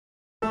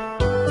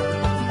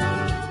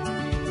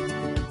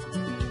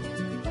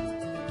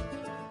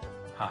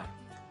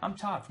I'm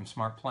Todd from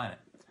Smart Planet.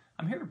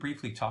 I'm here to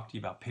briefly talk to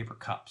you about paper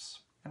cups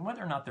and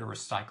whether or not they're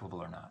recyclable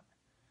or not.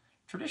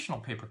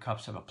 Traditional paper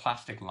cups have a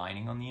plastic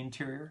lining on the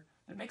interior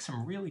that makes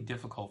them really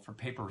difficult for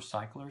paper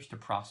recyclers to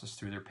process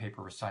through their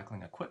paper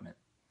recycling equipment.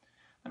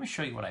 Let me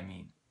show you what I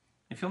mean.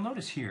 If you'll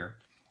notice here,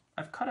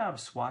 I've cut out a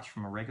swatch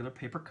from a regular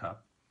paper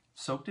cup,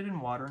 soaked it in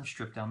water and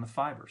stripped down the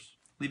fibers,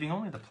 leaving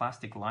only the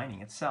plastic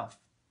lining itself.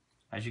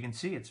 As you can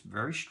see, it's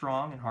very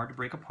strong and hard to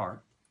break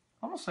apart,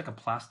 almost like a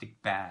plastic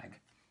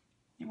bag.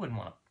 You wouldn't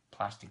want a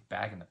plastic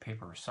bag in the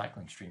paper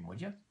recycling stream,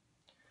 would you?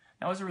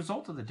 Now, as a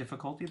result of the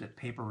difficulty that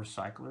paper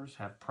recyclers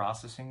have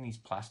processing these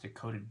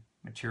plastic-coated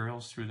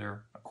materials through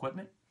their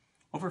equipment,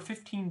 over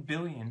 15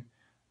 billion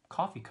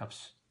coffee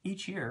cups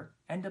each year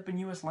end up in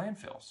U.S.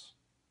 landfills.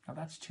 Now,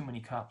 that's too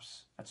many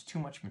cups. That's too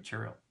much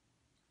material.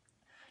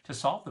 To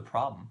solve the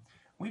problem,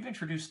 we've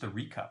introduced the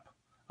reCUP,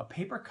 a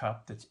paper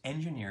cup that's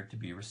engineered to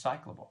be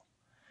recyclable.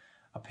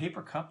 A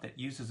paper cup that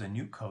uses a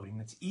new coating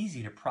that's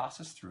easy to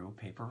process through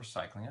paper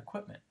recycling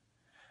equipment.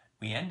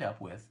 We end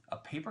up with a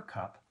paper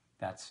cup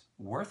that's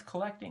worth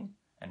collecting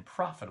and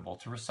profitable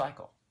to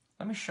recycle.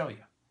 Let me show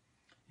you.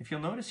 If you'll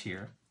notice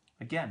here,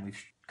 again,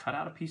 we've cut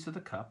out a piece of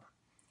the cup,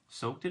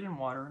 soaked it in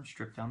water and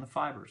stripped down the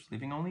fibers,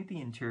 leaving only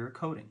the interior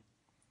coating.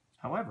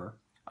 However,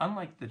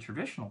 unlike the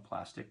traditional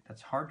plastic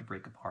that's hard to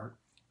break apart,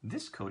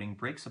 this coating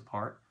breaks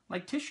apart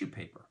like tissue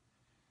paper.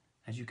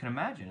 As you can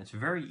imagine, it's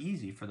very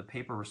easy for the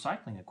paper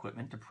recycling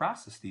equipment to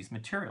process these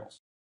materials.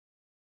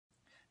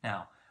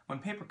 Now, when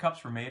paper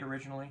cups were made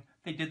originally,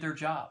 they did their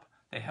job.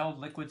 They held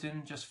liquids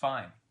in just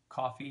fine,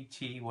 coffee,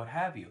 tea, what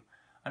have you.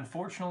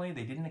 Unfortunately,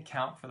 they didn't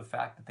account for the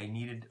fact that they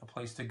needed a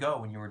place to go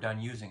when you were done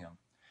using them.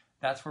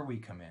 That's where we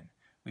come in.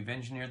 We've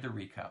engineered the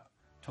reCUP.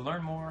 To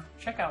learn more,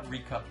 check out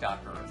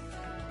reCUP.earth.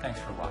 Thanks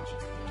for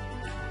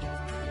watching.